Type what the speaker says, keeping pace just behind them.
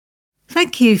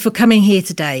Thank you for coming here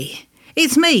today.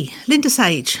 It's me, Linda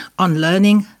Sage, on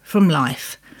Learning from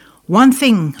Life. One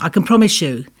thing I can promise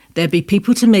you, there'll be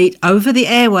people to meet over the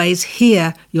airways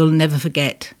here you'll never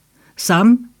forget.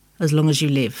 Some as long as you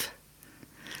live.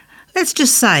 Let's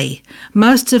just say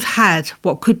most have had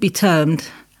what could be termed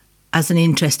as an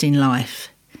interesting life.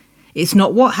 It's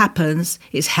not what happens,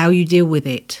 it's how you deal with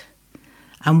it.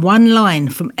 And one line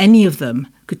from any of them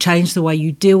could change the way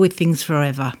you deal with things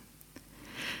forever.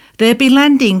 They'll be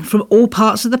landing from all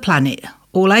parts of the planet,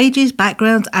 all ages,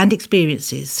 backgrounds and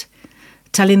experiences.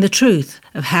 Telling the truth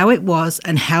of how it was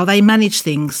and how they manage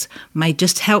things may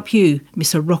just help you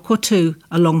miss a rock or two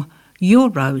along your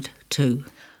road too.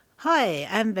 Hi,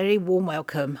 and very warm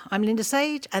welcome. I'm Linda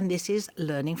Sage and this is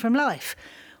Learning from Life.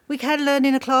 We can learn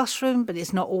in a classroom, but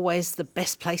it's not always the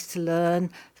best place to learn.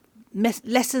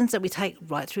 Lessons that we take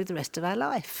right through the rest of our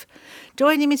life.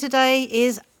 Joining me today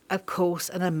is, of course,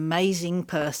 an amazing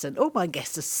person. All my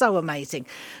guests are so amazing.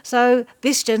 So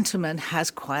this gentleman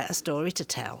has quite a story to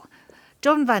tell.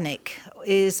 John Vanek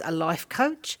is a life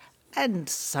coach and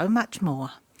so much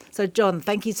more. So John,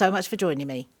 thank you so much for joining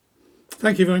me.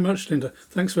 Thank you very much, Linda.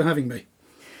 Thanks for having me.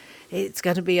 It's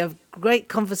going to be a great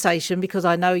conversation because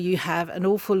I know you have an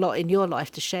awful lot in your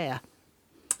life to share.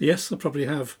 Yes, I probably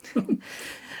have.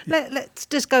 Let's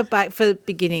just go back for the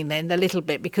beginning then a little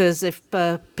bit, because if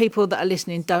people that are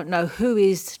listening don't know, who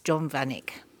is John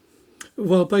Vanek?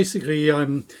 Well, basically,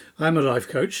 I'm a life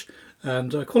coach,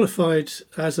 and I qualified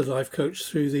as a life coach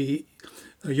through the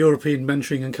European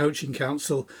Mentoring and Coaching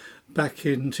Council back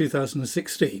in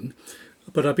 2016.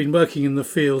 But I've been working in the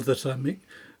field that I'm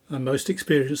most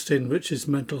experienced in, which is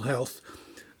mental health,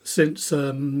 since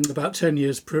about 10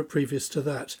 years previous to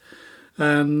that.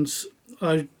 And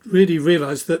I really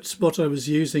realised that what I was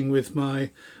using with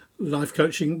my life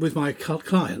coaching, with my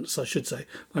clients, I should say,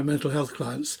 my mental health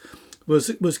clients,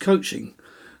 was coaching,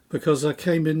 because I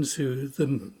came into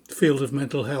the field of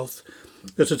mental health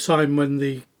at a time when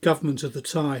the government at the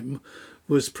time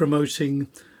was promoting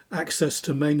access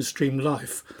to mainstream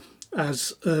life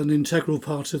as an integral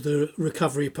part of the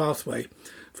recovery pathway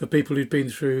for people who'd been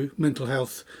through mental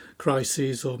health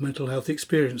crises or mental health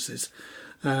experiences.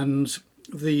 And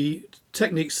the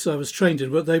techniques I was trained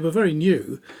in, they were very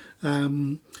new,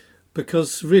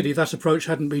 because really that approach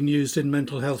hadn't been used in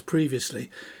mental health previously.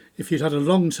 If you'd had a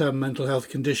long-term mental health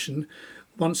condition,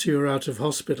 once you were out of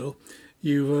hospital,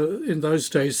 you were in those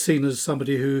days seen as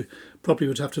somebody who probably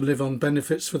would have to live on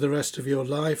benefits for the rest of your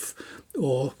life,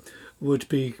 or would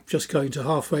be just going to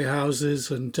halfway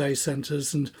houses and day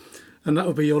centres, and that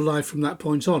would be your life from that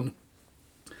point on.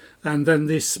 And then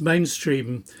this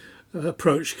mainstream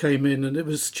approach came in, and it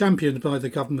was championed by the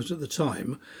government at the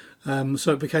time,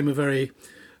 so it became a very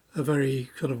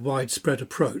kind of widespread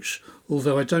approach,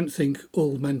 although I don't think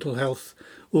all mental health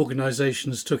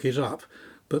organisations took it up,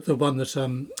 but the one that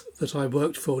I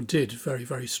worked for did very,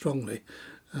 very strongly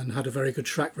and had a very good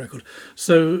track record.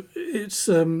 So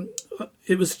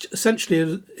it was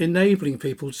essentially enabling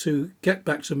people to get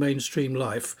back to mainstream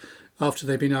life after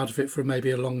they've been out of it for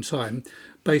maybe a long time,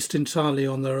 based entirely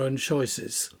on their own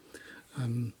choices.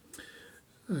 And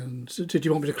did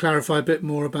you want me to clarify a bit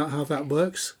more about how that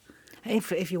works?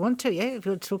 If you want to, yeah, if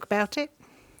you want to talk about it.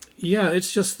 Yeah,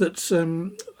 it's just that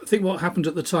I think what happened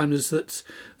at the time is that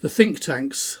the think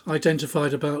tanks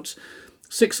identified about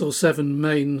 6 or 7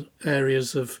 main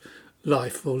areas of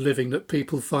life or living that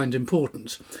people find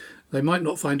important. They might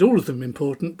not find all of them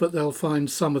important, but they'll find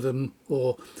some of them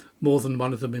or more than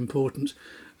one of them important.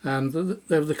 And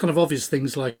they're the kind of obvious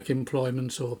things like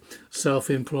employment or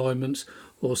self-employment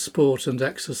or sport and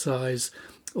exercise,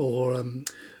 or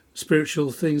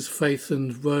spiritual things, faith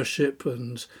and worship,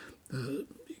 and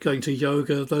going to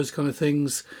yoga, those kind of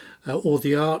things, or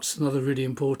the arts, another really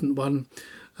important one,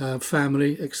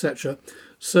 family, etc.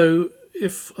 So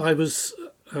if I was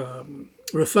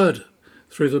referred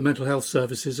through the mental health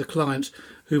services, a client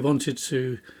who wanted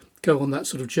to go on that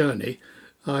sort of journey,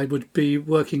 I would be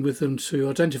working with them to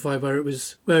identify where it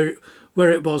was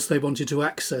they wanted to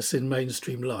access in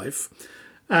mainstream life,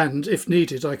 and if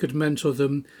needed, I could mentor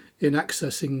them in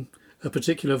accessing a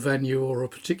particular venue or a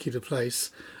particular place,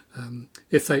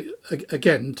 if they,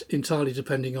 again, entirely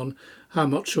depending on how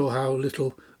much or how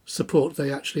little support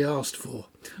they actually asked for.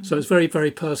 So it's very, very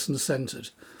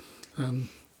person-centred. And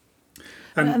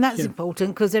that's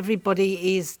important, because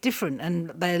everybody is different and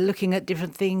they're looking at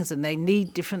different things and they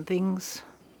need different things.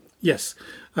 Yes.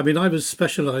 I mean, I was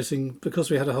specialising, because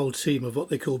we had a whole team of what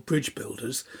they call bridge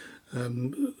builders,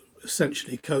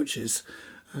 essentially coaches.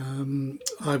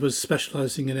 I was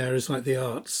specialising in areas like the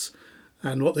arts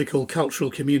and what they call cultural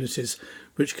communities,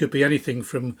 which could be anything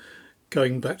from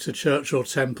going back to church or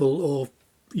temple or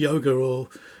yoga or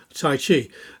Tai Chi.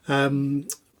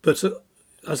 But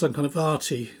as I'm kind of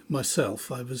arty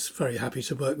myself, I was very happy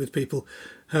to work with people,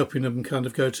 helping them kind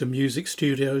of go to music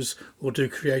studios or do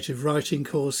creative writing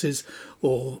courses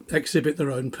or exhibit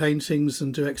their own paintings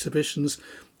and do exhibitions,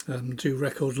 do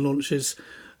record launches.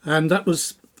 And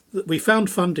we found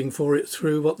funding for it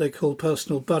through what they call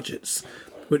personal budgets,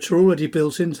 which are already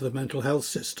built into the mental health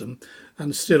system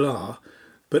and still are,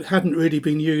 but hadn't really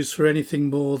been used for anything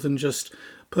more than just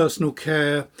personal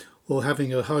care or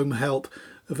having a home help,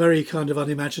 very kind of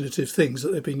unimaginative things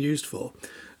that they've been used for.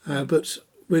 But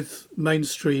with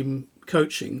mainstream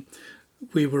coaching,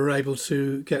 we were able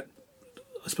to get,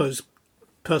 I suppose,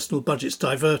 personal budgets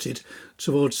diverted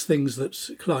towards things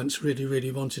that clients really,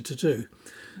 really wanted to do.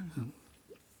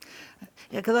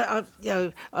 Yeah, because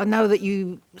I know that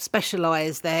you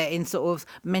specialise there in sort of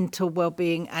mental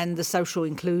well-being and the social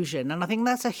inclusion, and I think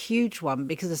that's a huge one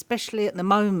because especially at the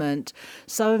moment,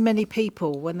 so many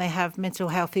people when they have mental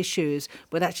health issues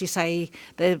would actually say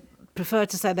they prefer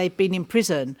to say they've been in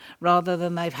prison rather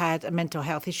than they've had a mental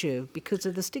health issue because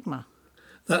of the stigma.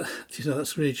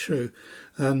 That's really true,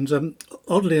 and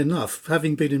oddly enough,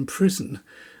 having been in prison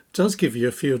does give you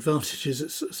a few advantages.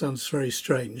 It sounds very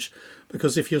strange,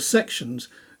 because if you're sectioned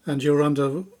and you're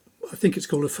under, I think it's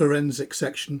called a forensic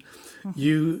section,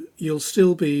 you'll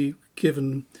still be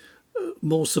given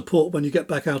more support when you get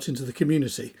back out into the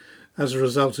community as a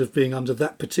result of being under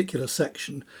that particular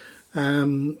section.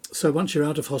 So once you're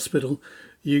out of hospital,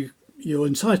 you're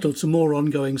entitled to more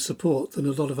ongoing support than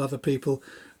a lot of other people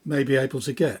may be able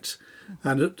to get.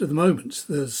 And at the moment,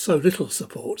 there's so little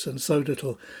support and so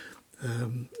little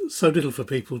for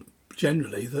people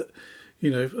generally that,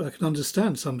 I can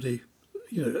understand somebody,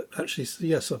 actually,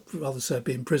 yes, I'd rather say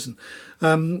be in prison.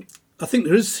 I think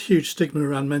there is huge stigma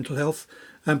around mental health,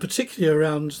 and particularly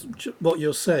around what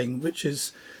you're saying, which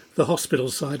is the hospital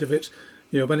side of it.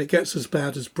 When it gets as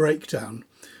bad as breakdown,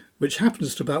 which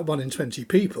happens to about 1 in 20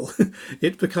 people,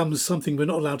 it becomes something we're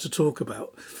not allowed to talk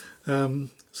about.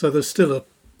 So there's still a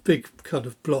big kind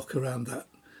of block around that.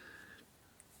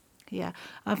 Yeah,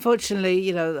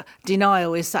 unfortunately,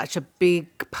 denial is such a big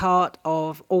part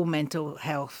of all mental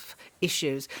health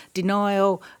issues.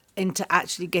 Denial into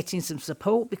actually getting some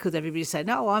support, because everybody's saying,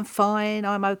 no, I'm fine,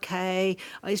 I'm okay,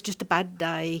 it's just a bad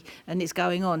day, and it's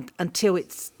going on until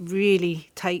it really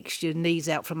takes your knees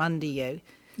out from under you.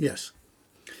 Yes.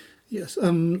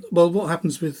 Well, what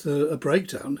happens with a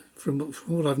breakdown, from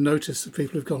what I've noticed of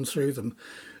people who've gone through them,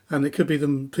 and it could be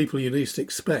the people you least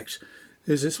expect,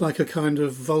 is it's like a kind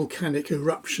of volcanic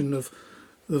eruption of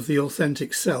the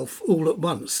authentic self all at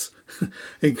once,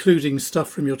 including stuff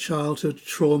from your childhood,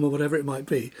 trauma, whatever it might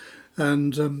be.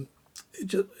 And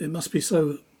it must be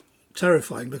so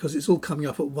terrifying because it's all coming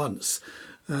up at once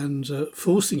and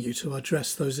forcing you to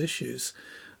address those issues.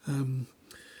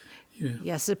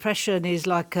 Yeah, suppression is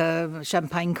like a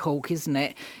champagne cork, isn't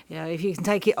it? If you can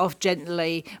take it off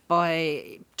gently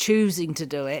by choosing to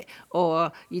do it,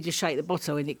 or you just shake the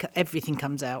bottle and everything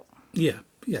comes out. Yeah.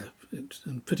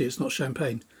 And pity it's not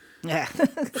champagne. Yeah.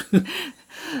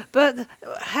 But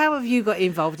how have you got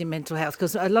involved in mental health?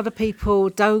 Because a lot of people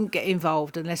don't get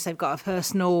involved unless they've got a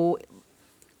personal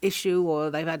issue or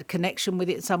they've had a connection with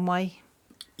it in some way.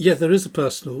 Yeah, there is a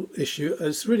personal issue.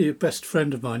 It's really a best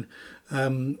friend of mine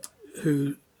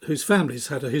whose family's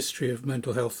had a history of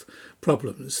mental health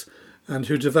problems and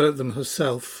who developed them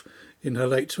herself in her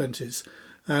late 20s.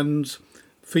 And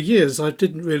for years, I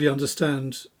didn't really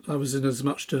understand. I was in as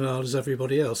much denial as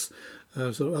everybody else.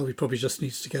 He probably just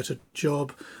needs to get a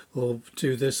job or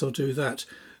do this or do that.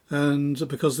 And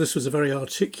because this was a very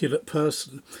articulate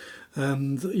person,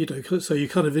 so you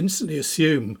kind of instantly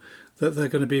assume that they're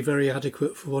going to be very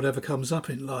adequate for whatever comes up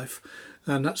in life.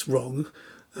 And that's wrong.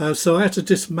 So I had to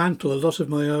dismantle a lot of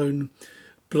my own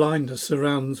blindness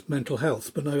around mental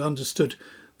health, but I understood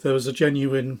there was a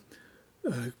genuine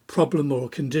problem or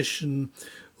condition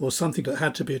or something that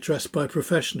had to be addressed by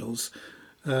professionals.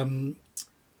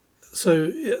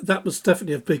 So that was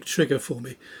definitely a big trigger for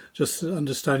me, just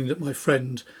understanding that my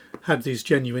friend had these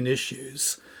genuine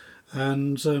issues.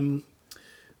 And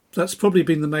that's probably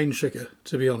been the main trigger,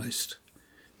 to be honest.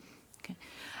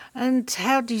 And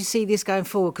how do you see this going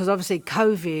forward? Because obviously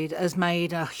COVID has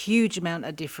made a huge amount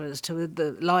of difference to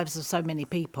the lives of so many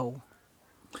people.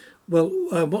 Well,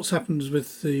 what's happened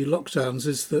with the lockdowns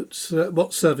is that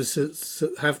what services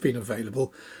that have been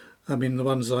available, I mean, the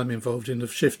ones I'm involved in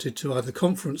have shifted to either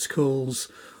conference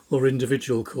calls or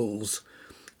individual calls.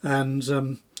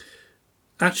 And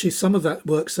actually some of that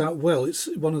works out well.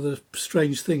 It's one of the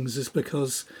strange things is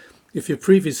because if you're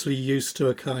previously used to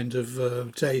a kind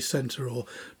of day centre or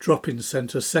drop-in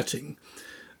centre setting,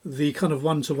 the kind of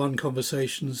one-to-one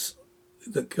conversations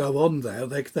that go on there,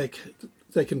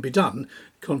 they can be done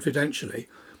confidentially,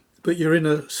 but you're in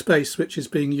a space which is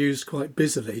being used quite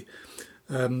busily,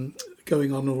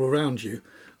 going on all around you.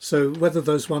 So whether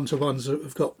those one-to-ones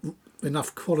have got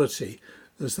enough quality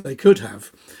as they could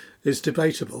have is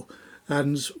debatable.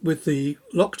 And with the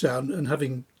lockdown and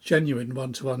having genuine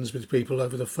one-to-ones with people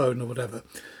over the phone or whatever, it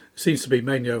seems to be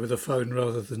mainly over the phone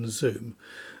rather than Zoom,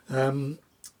 I'm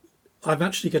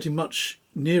actually getting much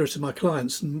nearer to my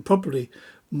clients and probably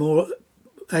more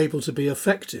able to be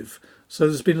effective. So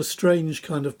there's been a strange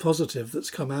kind of positive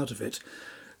that's come out of it.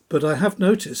 But I have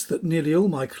noticed that nearly all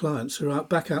my clients are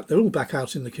they're all back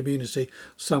out in the community,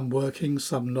 some working,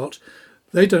 some not.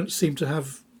 They seem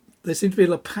to be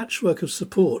a patchwork of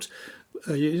support.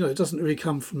 It doesn't really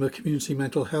come from a community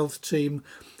mental health team,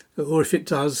 or if it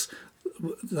does,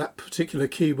 that particular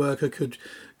key worker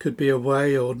could be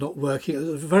away or not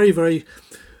working. Very, very,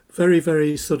 very,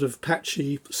 very sort of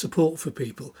patchy support for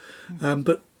people.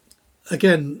 But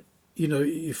again,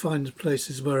 you find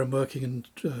places where I'm working in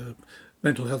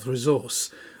mental health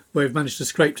resource, where we've managed to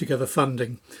scrape together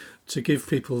funding to give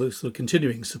people this sort of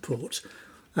continuing support.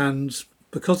 And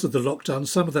because of the lockdown,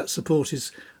 some of that support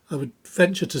is, I would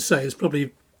venture to say, is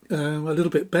probably a little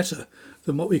bit better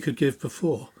than what we could give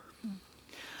before.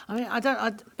 I mean, I don't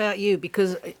know about you,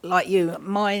 because like you,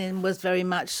 mine was very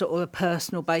much sort of a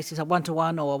personal basis, a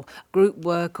one-to-one or group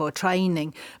work or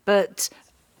training. But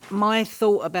my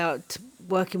thought about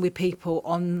working with people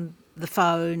on the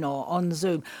phone or on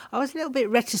Zoom, I was a little bit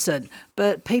reticent,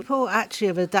 but people actually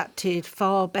have adapted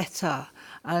far better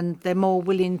and they're more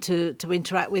willing to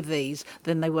interact with these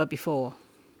than they were before.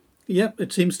 Yeah,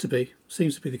 it seems to be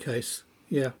the case.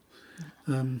 Yeah.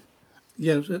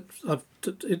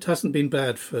 It hasn't been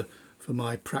bad for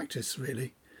my practice,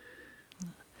 really.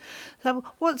 So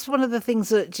what's one of the things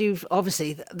that you've,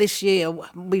 obviously this year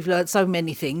we've learned so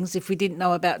many things. If we didn't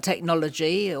know about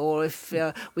technology, or if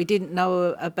we didn't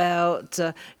know about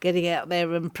getting out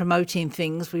there and promoting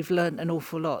things, we've learned an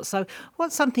awful lot. So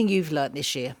what's something you've learned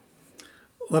this year?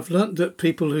 Well, I've learned that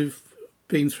people who've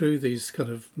been through these kind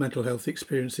of mental health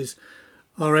experiences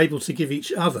are able to give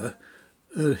each other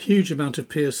a huge amount of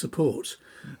peer support.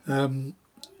 And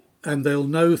they'll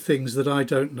know things that I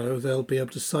don't know. They'll be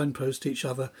able to signpost each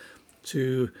other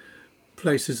to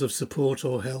places of support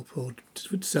or help or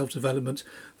self-development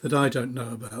that I don't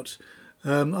know about.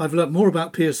 I've learnt more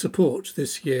about peer support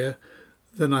this year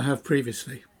than I have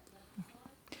previously.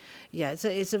 Yeah,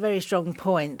 it's a very strong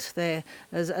point there.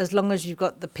 As long as you've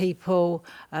got the people,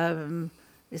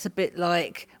 it's a bit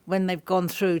like when they've gone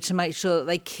through, to make sure that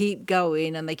they keep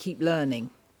going and they keep learning.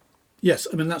 Yes,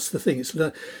 I mean, that's the thing.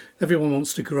 Everyone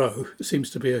wants to grow. It seems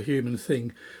to be a human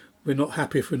thing. We're not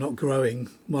happy if we're not growing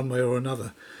one way or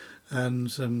another. And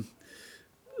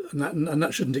that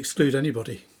shouldn't exclude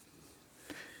anybody.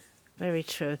 Very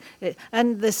true.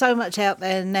 And there's so much out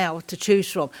there now to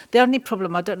choose from. The only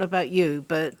problem, I don't know about you,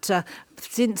 but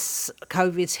since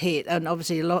COVID's hit, and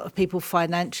obviously a lot of people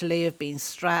financially have been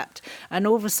strapped, and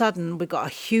all of a sudden we've got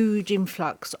a huge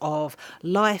influx of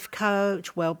life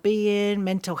coach, well-being,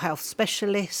 mental health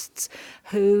specialists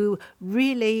who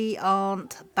really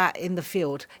aren't that in the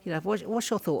field. What's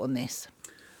your thought on this?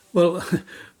 Well,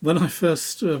 when I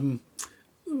first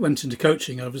went into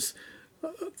coaching,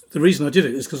 the reason I did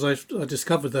it is because I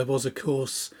discovered there was a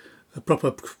course, a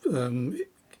proper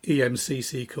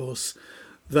EMCC course,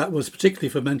 that was particularly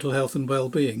for mental health and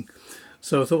well-being.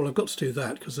 So I thought, well, I've got to do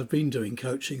that because I've been doing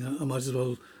coaching. I might as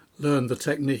well learn the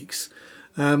techniques.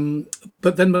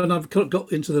 But then when I've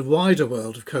got into the wider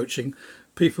world of coaching,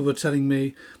 people were telling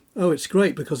me, oh, it's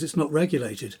great because it's not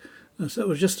regulated. And I said,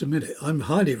 well, just a minute, I'm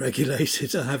highly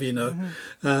regulated, I have you know,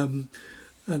 and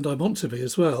I want to be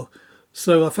as well.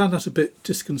 So I found that a bit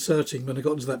disconcerting when I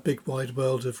got into that big wide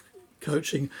world of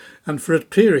coaching. And for a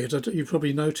period, you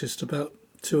probably noticed about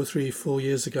 2 or 3, 4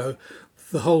 years ago,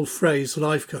 the whole phrase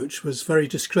life coach was very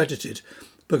discredited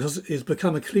because it's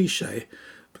become a cliche.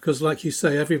 Because like you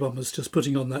say, everyone was just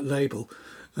putting on that label.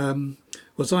 I'm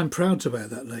proud to wear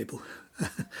that label.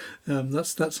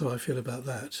 That's how I feel about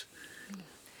that.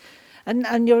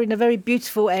 And you're in a very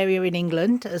beautiful area in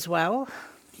England as well.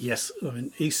 Yes, I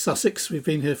mean, East Sussex, we've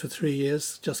been here for 3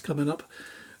 years, just coming up.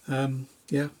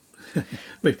 Yeah.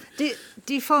 Do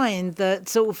you find that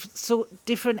sort of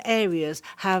different areas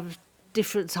have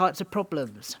different types of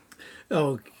problems?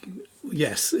 Oh,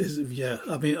 yes. Yeah.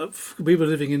 I mean, we were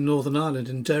living in Northern Ireland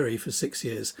in Derry for 6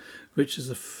 years, which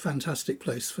is a fantastic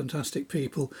place, fantastic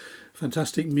people,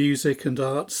 fantastic music and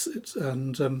arts.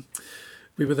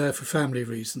 we were there for family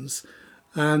reasons.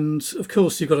 And of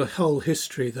course, you've got a whole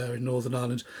history there in Northern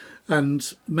Ireland,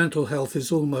 and mental health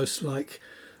is almost like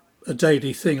a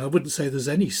daily thing. I wouldn't say there's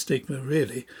any stigma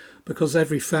really, because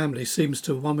every family seems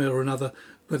to, one way or another,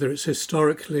 whether it's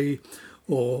historically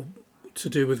or to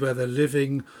do with where they're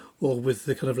living or with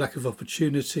the kind of lack of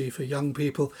opportunity for young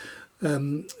people,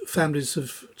 families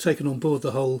have taken on board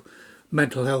the whole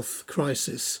mental health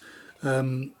crisis.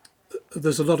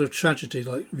 There's a lot of tragedy,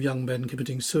 like young men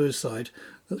committing suicide,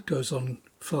 that goes on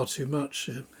far too much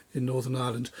in Northern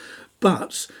Ireland.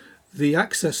 But the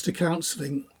access to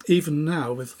counselling, even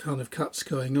now with kind of cuts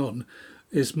going on,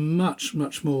 is much,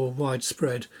 much more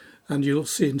widespread. And you'll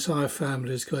see entire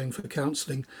families going for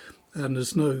counselling, and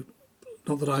there's no,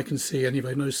 not that I can see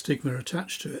anyway, no stigma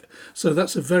attached to it. So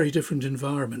that's a very different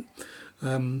environment.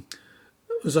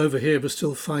 As over here, we're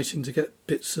still fighting to get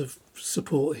bits of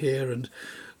support here, and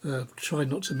try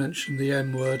not to mention the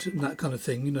M word and that kind of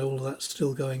thing. You know, all that's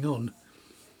still going on.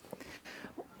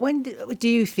 When do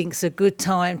you think is a good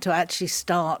time to actually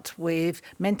start with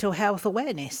mental health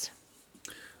awareness?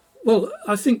 Well,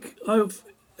 I think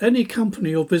any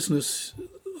company or business,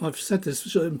 I've said this,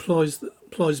 which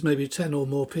employs maybe 10 or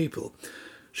more people,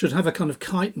 should have a kind of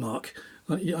kite mark.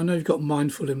 I know you've got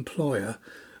mindful employer,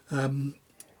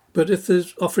 but if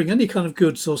there's offering any kind of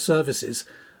goods or services,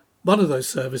 one of those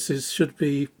services should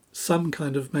be some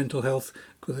kind of mental health,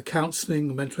 whether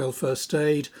counselling, mental health first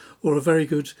aid, or a very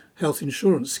good health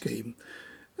insurance scheme.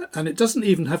 And it doesn't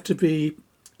even have to be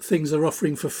things they're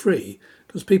offering for free,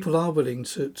 because people are willing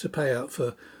to pay out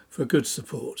for good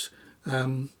support.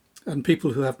 And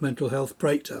people who have mental health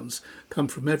breakdowns come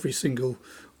from every single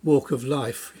walk of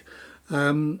life.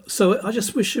 So I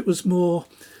just wish it was more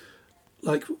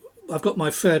like, I've got my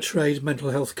fair trade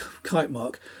mental health kite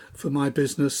mark for my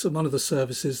business, and one of the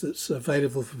services that's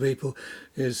available for people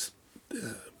is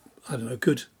I don't know, a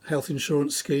good health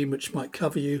insurance scheme which might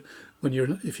cover you when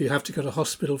if you have to go to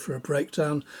hospital for a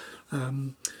breakdown,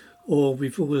 or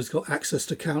we've always got access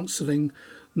to counselling,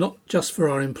 not just for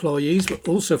our employees but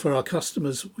also for our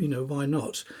customers. You know, why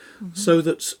not? Mm-hmm. So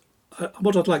that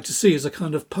what I'd like to see is a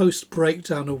kind of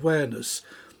post-breakdown awareness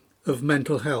of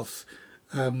mental health,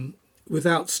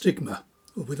 without stigma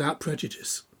or without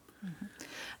prejudice. Mm-hmm.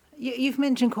 You've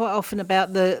mentioned quite often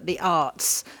about the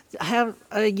arts. How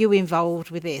are you involved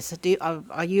with this?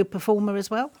 Are you a performer as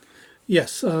well?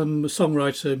 Yes, I'm a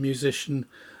songwriter, musician,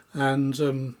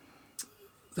 and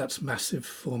that's massive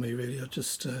for me, really. I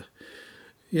just,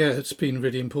 it's been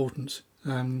really important.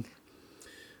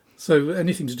 So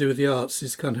anything to do with the arts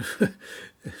is kind of,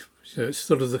 it's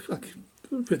sort of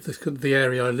the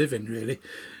area I live in, really.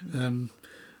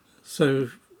 So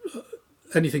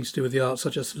anything to do with the arts I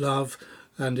just love.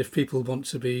 And if people want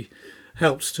to be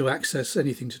helped to access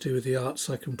anything to do with the arts,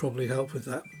 I can probably help with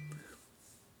that.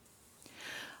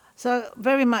 So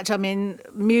very much, I mean,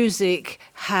 music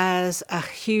has a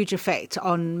huge effect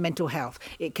on mental health.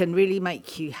 It can really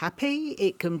make you happy,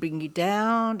 it can bring you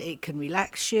down, it can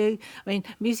relax you. I mean,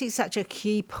 music's such a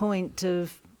key point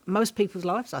of most people's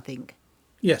lives, I think.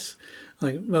 Yes.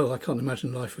 I can't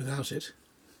imagine life without it.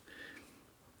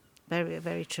 Very,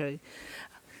 very true.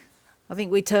 I think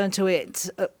we turn to it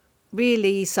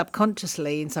really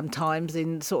subconsciously and sometimes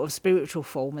in sort of spiritual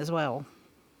form as well.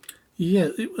 Yeah.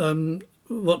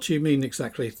 What do you mean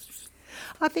exactly?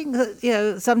 I think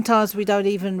that, sometimes we don't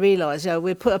even realise,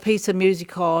 we put a piece of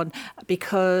music on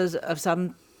because of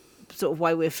some sort of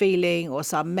way we're feeling or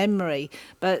some memory,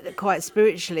 but quite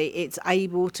spiritually it's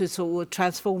able to sort of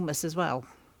transform us as well.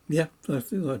 Yeah, I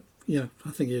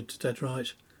think you're dead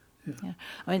right. Yeah.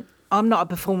 I mean, I'm not a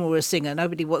performer or a singer.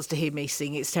 Nobody wants to hear me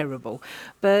sing. It's terrible.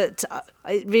 But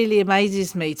it really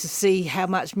amazes me to see how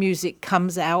much music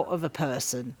comes out of a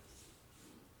person.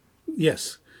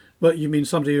 Yes. Well, you mean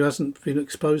somebody who hasn't been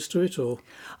exposed to it, or?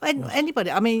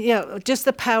 Anybody. I mean, just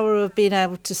the power of being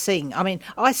able to sing. I mean,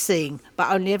 I sing,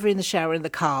 but only ever in the shower in the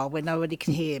car when nobody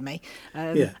can hear me.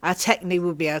 Our technique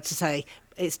will be able to say,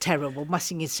 it's terrible. My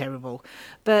singing is terrible.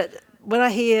 But when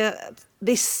I hear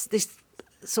this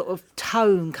sort of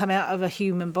tone come out of a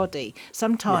human body,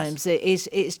 sometimes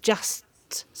it's just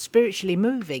spiritually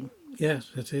moving. Yes,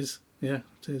 it is. Yeah,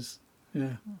 it is.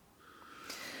 Yeah.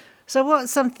 So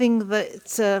what's something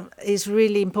that is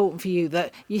really important for you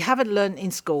that you haven't learned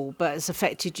in school but has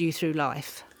affected you through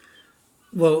life?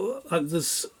 Well,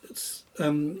 there's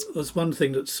one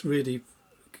thing that's really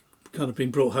kind of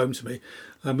been brought home to me.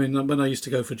 I mean, when I used to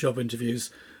go for job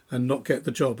interviews and not get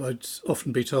the job, I'd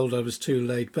often be told I was too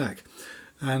laid back.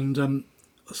 And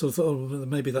I sort of thought, well,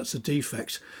 maybe that's a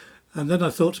defect. And then I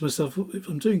thought to myself, if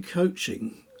I'm doing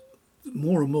coaching,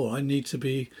 more and more I need to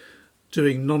be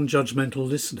doing non-judgmental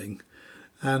listening.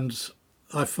 And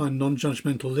I find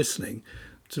non-judgmental listening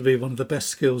to be one of the best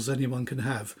skills anyone can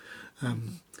have.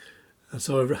 And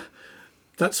so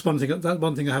that's one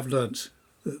thing I have learnt,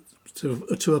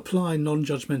 to apply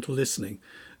non-judgmental listening,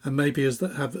 and maybe as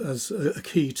a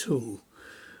key tool.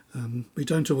 We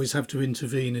don't always have to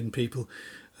intervene in people,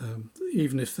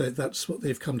 even if that's what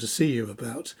they've come to see you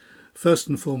about. First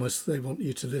and foremost, they want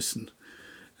you to listen.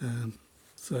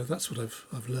 So that's what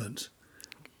I've learnt.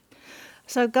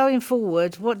 So going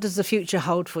forward, what does the future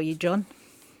hold for you, John?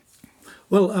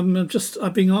 Well,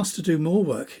 I've been asked to do more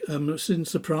work. It's been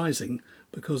surprising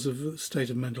because of the state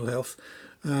of mental health.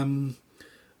 And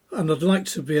I'd like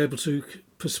to be able to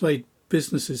persuade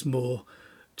businesses more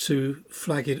to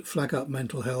flag up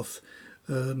mental health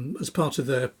as part of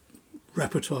their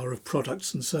repertoire of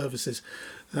products and services.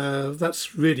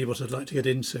 That's really what I'd like to get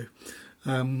into,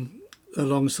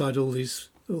 alongside all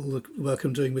the work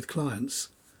I'm doing with clients.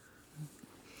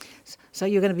 So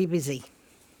you're going to be busy?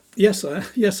 Yes, and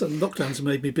lockdowns have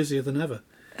made me busier than ever.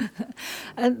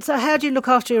 And so how do you look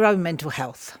after your own mental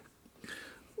health?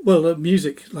 Well,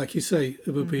 music, like you say,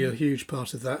 it would be a huge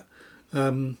part of that.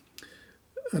 And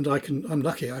I'm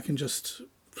lucky, I can just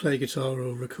play guitar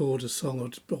or record a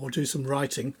song or do some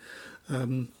writing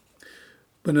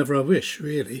whenever I wish,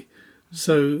 really.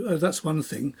 So that's one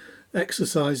thing.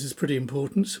 Exercise is pretty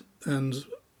important, and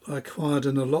I acquired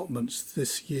an allotment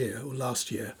this year or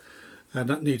last year, and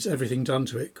that needs everything done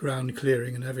to it, ground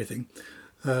clearing and everything.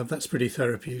 That's pretty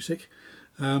therapeutic.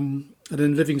 And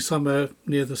then living somewhere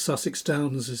near the Sussex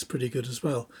Downs is pretty good as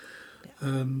well.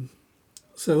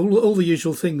 So all the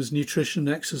usual things: nutrition,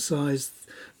 exercise,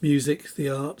 music, the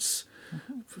arts,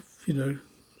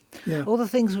 yeah. All the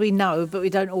things we know, but we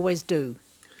don't always do.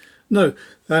 No,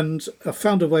 and I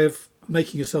found a way of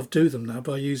making yourself do them now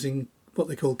by using what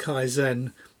they call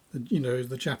Kaizen,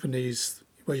 the Japanese,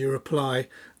 where you apply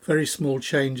very small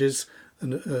changes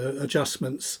and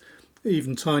adjustments,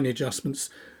 even tiny adjustments,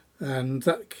 and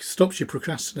that stops you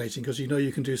procrastinating because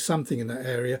you can do something in that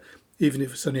area, even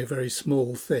if it's only a very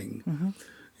small thing. Mm-hmm.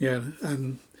 Yeah,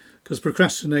 and because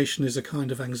procrastination is a kind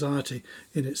of anxiety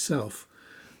in itself.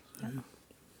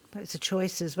 But it's a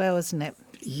choice as well, isn't it?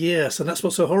 Yes, and that's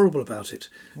what's so horrible about it.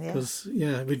 Yeah. Because,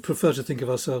 we'd prefer to think of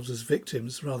ourselves as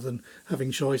victims rather than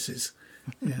having choices.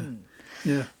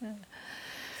 Yeah.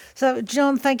 So,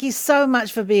 John, thank you so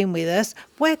much for being with us.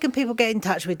 Where can people get in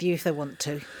touch with you if they want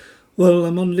to? Well,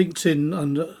 I'm on LinkedIn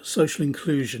under social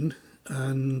inclusion,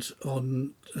 and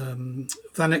on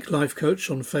Vanek Life Coach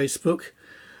on Facebook,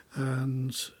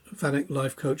 and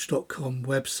vaneklifecoach.com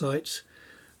website,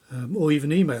 or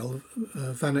even email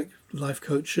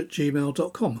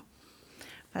vaneklifecoach@gmail.com.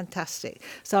 Fantastic.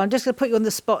 So I'm just going to put you on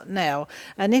the spot now.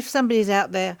 And if somebody's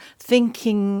out there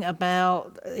thinking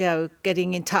about,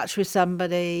 getting in touch with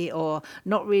somebody or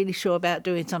not really sure about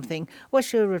doing something,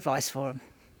 what's your advice for them?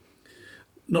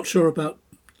 Not sure about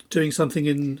doing something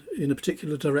in a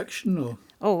particular direction,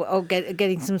 or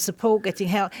getting some support, getting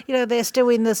help. They're still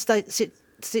in the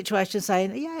situation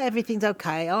saying, everything's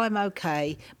okay, I'm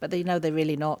okay, but they're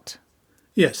really not.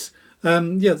 Yes.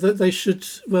 They should.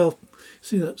 Well,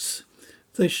 see,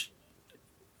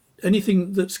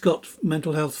 anything that's got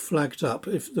mental health flagged up,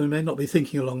 if they may not be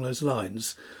thinking along those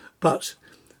lines, but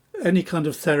any kind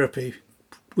of therapy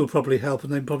will probably help,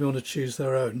 and they probably want to choose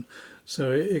their own.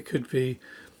 So it could be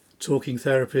talking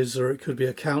therapies, or it could be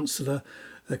a counsellor,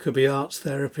 it could be arts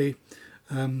therapy.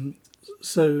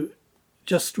 So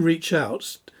just reach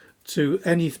out to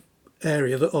any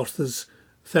area that offers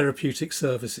therapeutic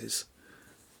services.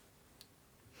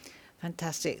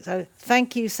 Fantastic. So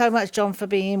thank you so much, John, for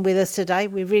being with us today.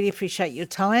 We really appreciate your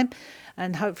time,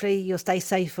 and hopefully you'll stay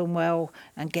safe and well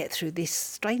and get through this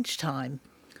strange time.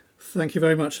 Thank you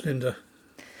very much, Linda.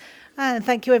 And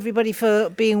thank you, everybody, for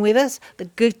being with us. The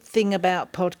good thing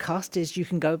about podcast is you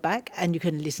can go back and you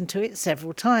can listen to it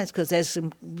several times, because there's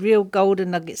some real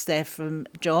golden nuggets there from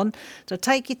John. So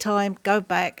take your time, go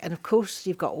back, and of course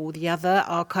you've got all the other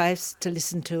archives to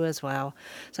listen to as well.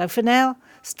 So for now,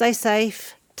 stay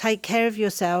safe, take care of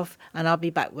yourself, and I'll be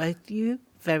back with you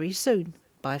very soon.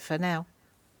 Bye for now.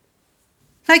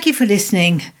 Thank you for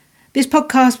listening. This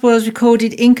podcast was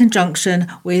recorded in conjunction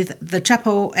with the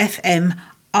Chapel FM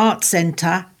Art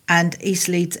Centre and East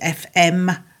Leeds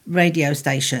FM radio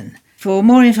station. For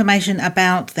more information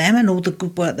about them and all the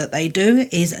good work that they do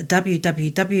is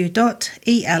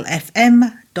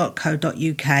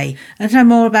www.elfm.co.uk. And to know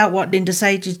more about what Linda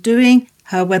Sage is doing,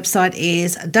 her website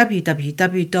is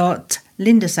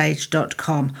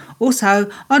www.lindasage.com. Also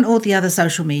on all the other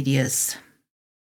social medias.